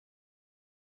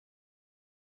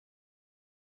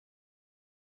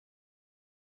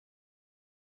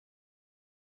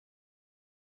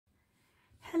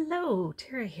Hello,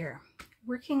 Tara here,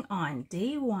 working on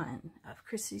day 1 of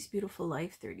Christy's Beautiful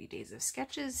Life 30 Days of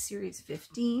Sketches, series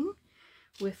 15,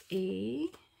 with a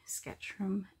sketch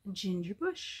from Ginger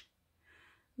Bush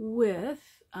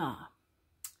with, let's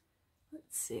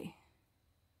see,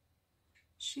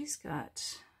 she's got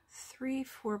 3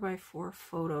 4x4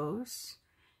 photos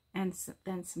and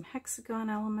then some hexagon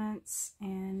elements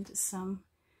and some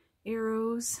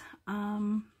arrows.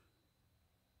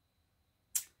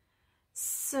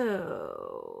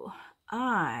 So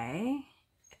I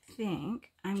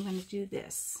think I'm going to do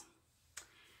this.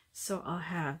 So I'll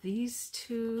have these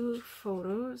 2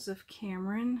 photos of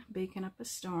Cameron baking up a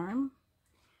storm,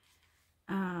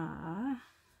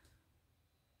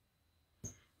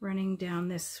 running down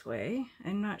this way.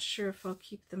 I'm not sure if I'll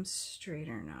keep them straight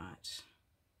or not.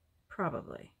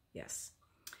 Probably, yes.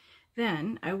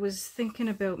 Then I was thinking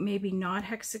about maybe not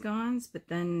hexagons, but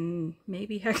then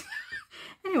maybe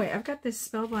Anyway, I've got this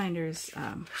Spellbinders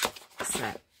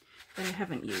set that I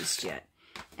haven't used yet,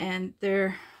 and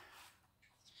they're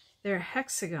a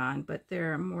hexagon, but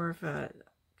they're more of a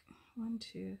 1,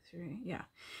 2, 3, yeah,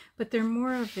 but they're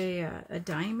more of a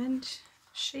diamond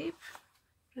shape.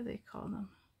 What do they call them?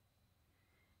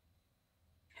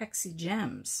 Hexy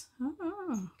gems.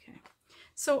 Oh, okay.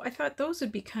 So I thought those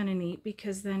would be kind of neat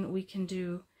because then we can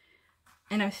do,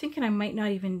 and I'm thinking I might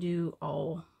not even do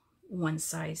all one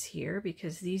size here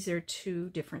because these are 2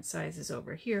 different sizes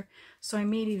over here. So I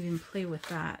may even play with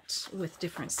that with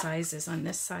different sizes on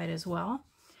this side as well.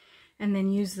 And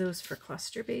then use those for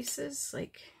cluster bases.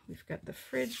 Like we've got the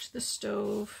fridge, the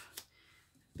stove,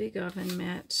 big oven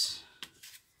mitt.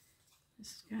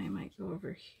 This guy might go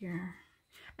over here.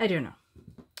 I don't know.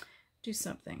 Do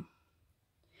something.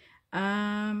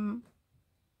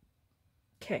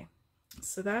 Okay,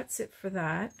 so that's it for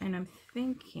that. And I'm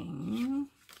thinking,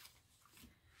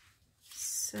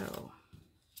 so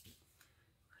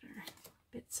put our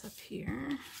bits up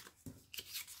here.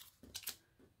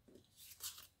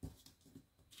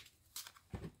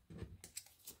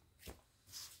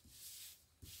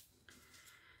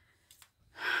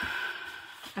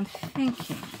 I'm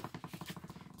thinking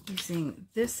using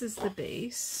this as the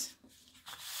base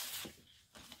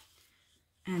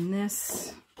and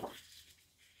this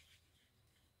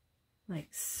like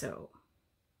so.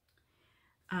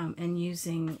 And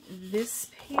using this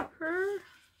paper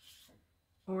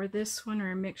or this one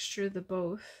or a mixture of the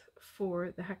both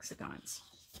for the hexagons.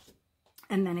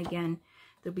 And then again,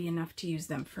 there'll be enough to use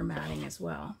them for matting as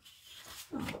well.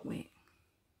 Oh, wait.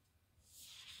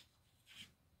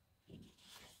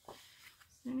 Is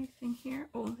there anything here?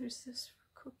 Oh, there's this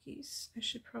for cookies. I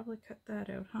should probably cut that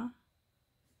out, huh?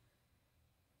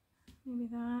 Maybe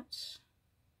that.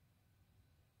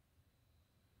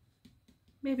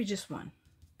 Maybe just one.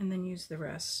 And then use the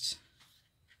rest.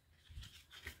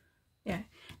 Yeah,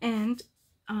 and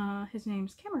his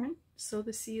name's Cameron, so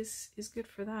the C is good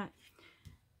for that.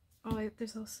 Oh,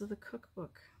 there's also the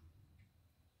cookbook.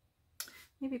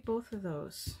 Maybe both of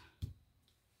those.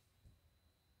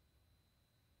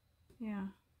 Yeah.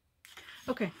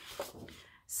 Okay,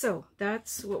 so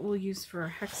that's what we'll use for our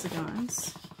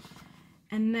hexagons.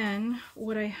 And then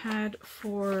what I had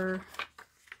for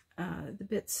the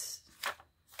bits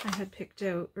I had picked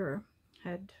out or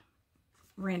had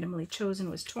randomly chosen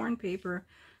was torn paper,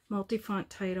 multi-font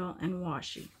title, and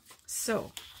washi.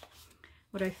 So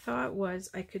what I thought was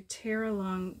I could tear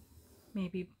along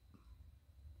maybe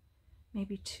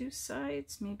 2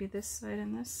 sides, maybe this side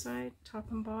and this side,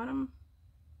 top and bottom,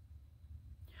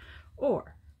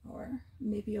 or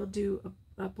maybe I'll do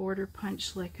a border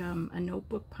punch like a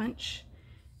notebook punch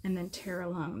and then tear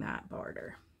along that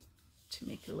border to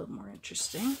make it a little more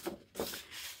interesting.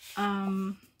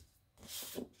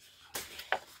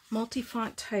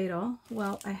 Multi-font title,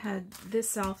 well, I had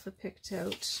this alpha picked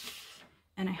out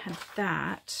and I had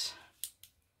that.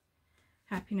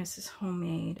 Happiness is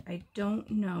homemade. I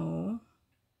don't know.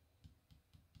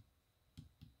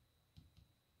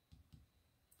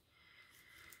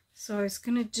 So I was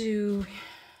going to do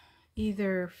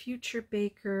either Future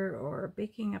Baker or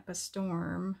Baking Up a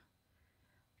Storm,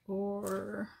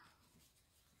 or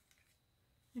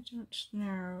I don't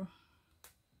know.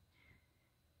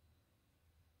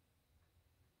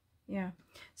 Yeah,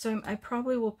 so I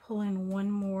probably will pull in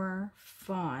one more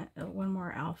font, one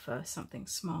more alpha, something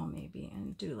small maybe,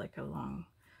 and do like a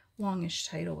longish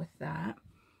title with that.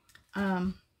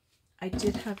 I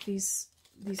did have these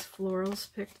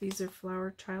florals picked. These are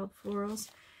Flower Child florals.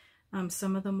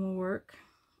 Some of them will work,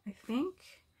 I think.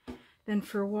 Then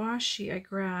for washi, I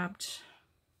grabbed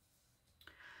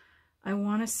I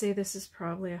want to say this is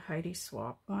probably a Heidi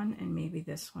Swap one, and maybe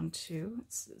this one too.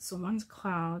 So one's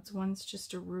clouds, one's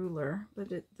just a ruler, but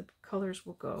the colors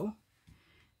will go.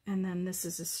 And then this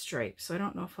is a stripe. So I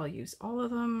don't know if I'll use all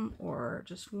of them or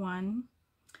just one.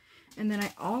 And then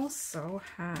I also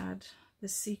had the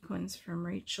sequins from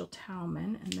Rachel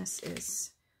Talman, and this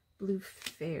is Blue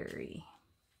Fairy.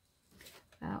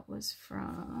 That was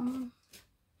from,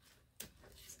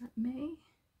 is that May?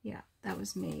 Yeah, that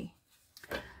was May.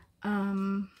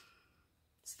 So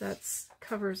that's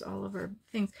covers all of our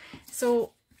things.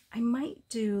 So I might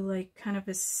do like kind of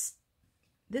a,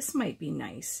 this might be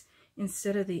nice.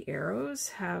 Instead of the arrows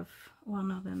have, well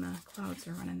no, then the clouds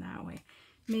are running that way.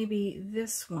 Maybe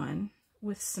this one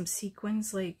with some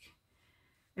sequins like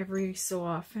every so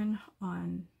often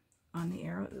on the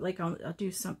arrow. Like I'll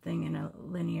do something in a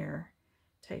linear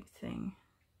type thing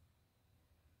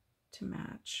to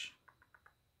match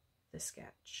the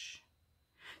sketch.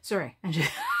 Sorry,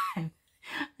 I'm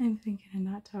thinking I'm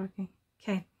not talking.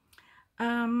 Okay,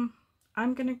 I'm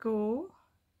gonna go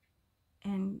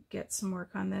and get some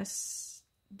work on this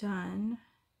done.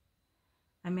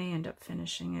 I may end up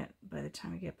finishing it by the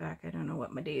time I get back. I don't know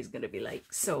what my day is gonna be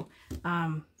like. So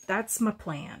that's my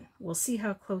plan. We'll see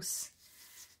how close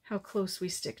we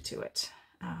stick to it.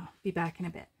 Be back in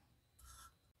a bit.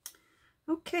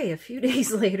 Okay, a few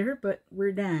days later, but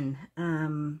we're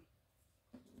done.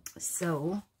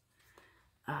 So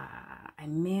I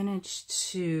managed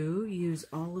to use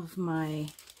all of my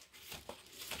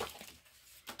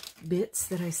bits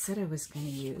that I said I was going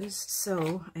to use.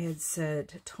 So I had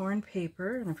said torn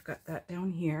paper, and I've got that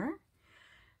down here.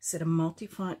 Said a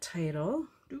multi-font title,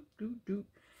 doop, doop, doop,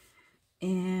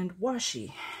 and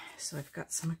washi. So I've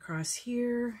got some across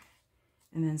here,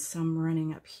 and then some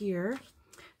running up here.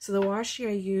 So the washi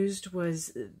I used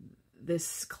was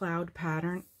this cloud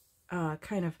pattern,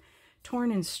 kind of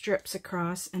torn in strips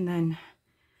across, and then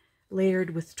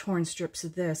layered with torn strips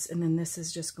of this, and then this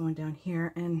is just going down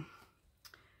here. And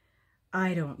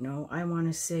I don't know, I want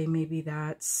to say maybe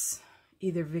that's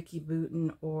either Vicky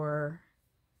Boutin or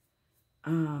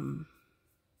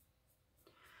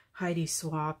Heidi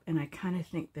Swap, and I kind of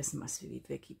think this must be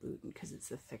Vicky Boutin because it's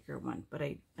the thicker one, but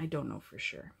I don't know for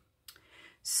sure.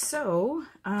 So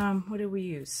what do we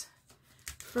use?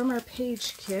 From our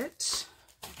page kit,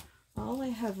 all I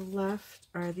have left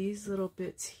are these little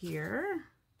bits here.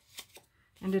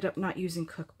 Ended up not using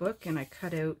cookbook, and I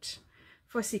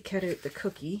fussy cut out the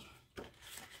cookie.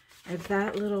 I have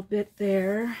that little bit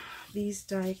there, these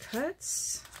die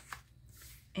cuts,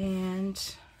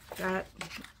 and that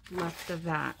left of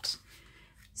that.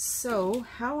 So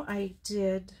how I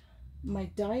did my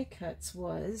die cuts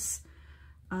was,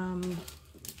 I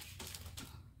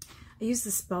used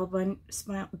the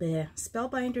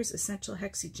Spellbinders Essential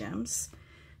Hexi Gems.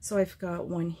 So I've got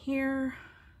one here.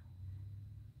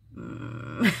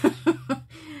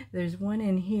 There's one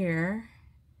in here.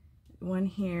 One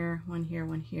here, one here,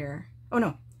 one here. Oh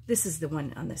no, this is the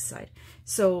one on this side.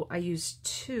 So I used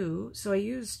two. So I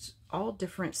used all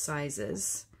different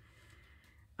sizes.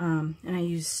 And I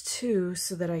used two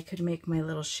so that I could make my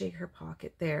little shaker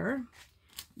pocket there,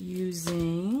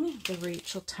 using the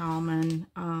Rachel Talman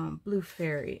Blue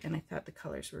Fairy, and I thought the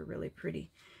colors were really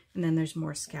pretty. And then there's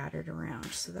more scattered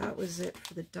around. So that was it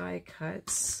for the die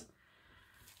cuts.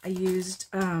 I used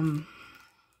the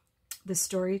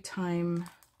Storytime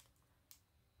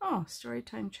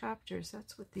chapters.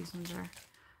 That's what these ones are.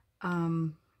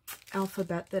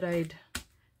 Alphabet that I'd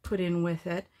put in with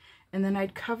it, and then I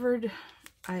colored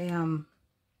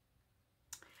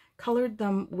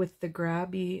them with the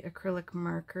Grabby acrylic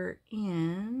marker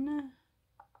in,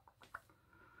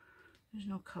 there's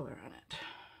no color on it.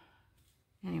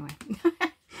 Anyway,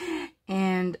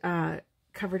 and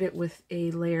covered it with a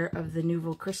layer of the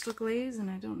Nouveau Crystal Glaze, and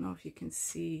I don't know if you can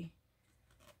see,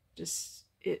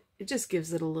 it just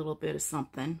gives it a little bit of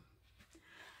something.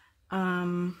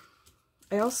 I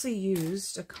also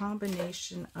used a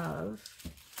combination of,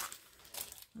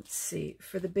 let's see,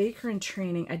 for the Baker in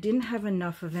Training, I didn't have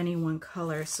enough of any one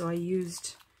color, so I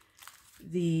used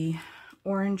the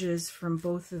oranges from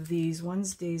both of these.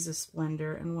 One's Days of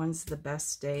Splendor and one's The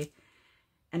Best Day.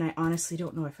 And I honestly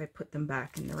don't know if I put them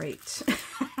back in the right,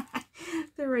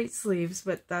 the right sleeves,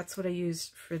 but that's what I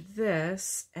used for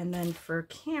this. And then for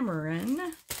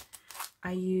Cameron,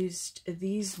 I used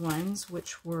these ones,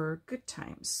 which were Good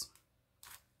Times.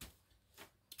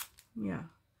 Yeah.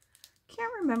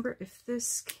 Can't remember if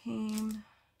this came,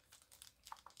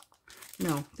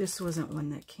 no, this wasn't one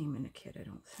that came in a kit, I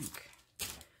don't think,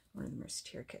 one of the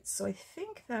Mercier kits. So I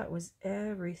think that was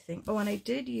everything. Oh, and I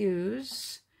did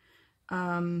use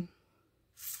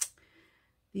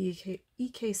the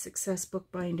EK Success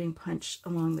bookbinding punch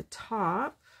along the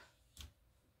top.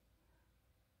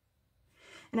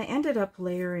 And I ended up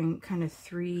layering kind of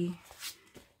 3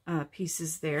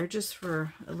 pieces there just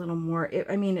for a little more.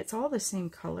 I mean, it's all the same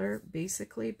color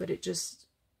basically, but it just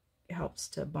helps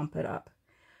to bump it up.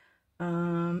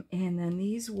 And then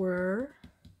these were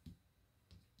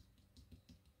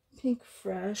Pink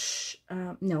Fresh.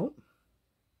 Nope.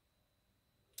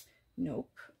 Nope.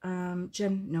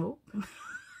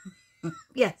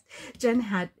 Yes, Jen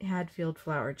Hadfield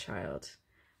Flower Child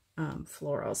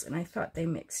florals, and I thought they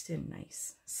mixed in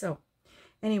nice. So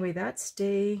anyway, that's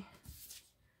day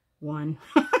 1.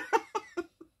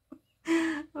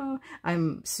 Oh,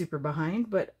 I'm super behind,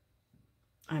 but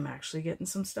I'm actually getting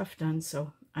some stuff done,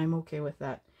 so I'm okay with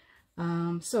that.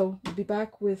 So we'll be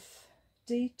back with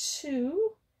day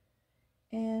 2,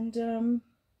 and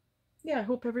yeah, I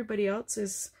hope everybody else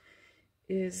is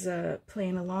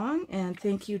playing along. And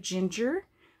thank you, Ginger,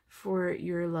 for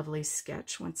your lovely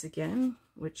sketch once again,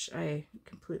 which I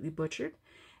completely butchered.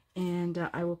 And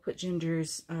I will put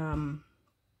Ginger's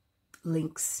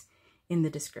links in the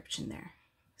description there.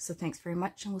 So thanks very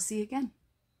much, and we'll see you again.